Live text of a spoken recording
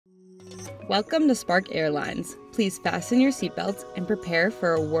Welcome to Spark Airlines. Please fasten your seatbelts and prepare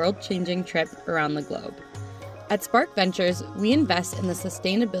for a world-changing trip around the globe. At Spark Ventures, we invest in the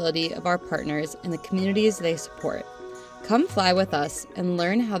sustainability of our partners and the communities they support. Come fly with us and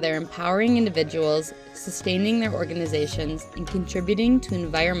learn how they're empowering individuals, sustaining their organizations, and contributing to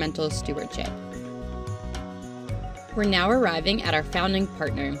environmental stewardship. We're now arriving at our founding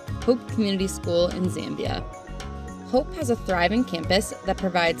partner, Hope Community School in Zambia. Hope has a thriving campus that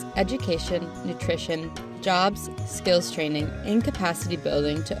provides education, nutrition, jobs, skills training, and capacity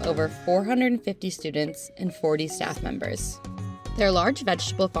building to over 450 students and 40 staff members. Their large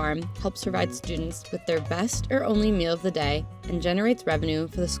vegetable farm helps provide students with their best or only meal of the day and generates revenue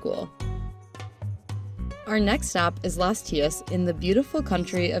for the school. Our next stop is Las Tias in the beautiful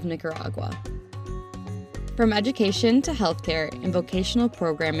country of Nicaragua. From education to healthcare and vocational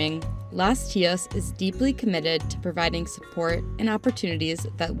programming, Las Tias is deeply committed to providing support and opportunities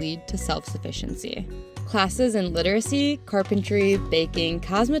that lead to self-sufficiency. Classes in literacy, carpentry, baking,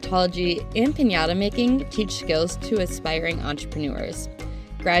 cosmetology, and piñata making teach skills to aspiring entrepreneurs.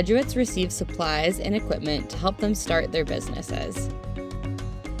 Graduates receive supplies and equipment to help them start their businesses.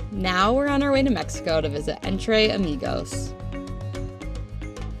 Now we're on our way to Mexico to visit Entre Amigos.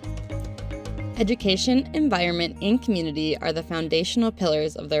 Education, environment, and community are the foundational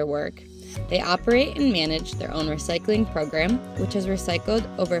pillars of their work. They operate and manage their own recycling program, which has recycled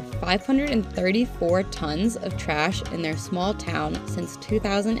over 534 tons of trash in their small town since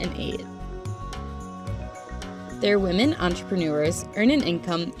 2008. Their women entrepreneurs earn an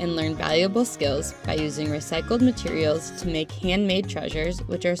income and learn valuable skills by using recycled materials to make handmade treasures,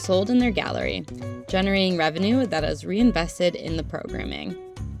 which are sold in their gallery, generating revenue that is reinvested in the programming.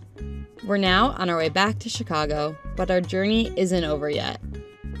 We're now on our way back to Chicago, but our journey isn't over yet.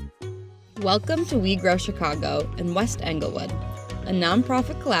 Welcome to We Grow Chicago in West Englewood, a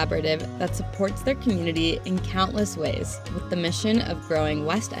nonprofit collaborative that supports their community in countless ways with the mission of growing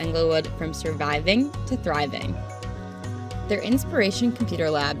West Englewood from surviving to thriving. Their Inspiration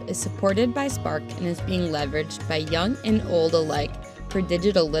Computer Lab is supported by Spark and is being leveraged by young and old alike for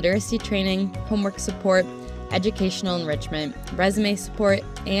digital literacy training, homework support, educational enrichment, resume support,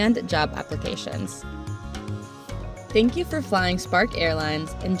 and job applications. Thank you for flying Spark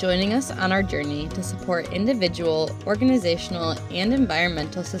Airlines and joining us on our journey to support individual, organizational, and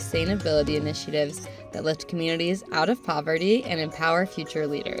environmental sustainability initiatives that lift communities out of poverty and empower future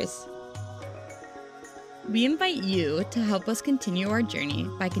leaders. We invite you to help us continue our journey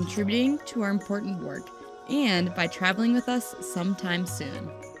by contributing to our important work and by traveling with us sometime soon.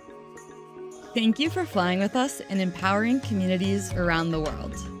 Thank you for flying with us and empowering communities around the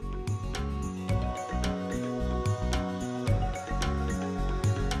world.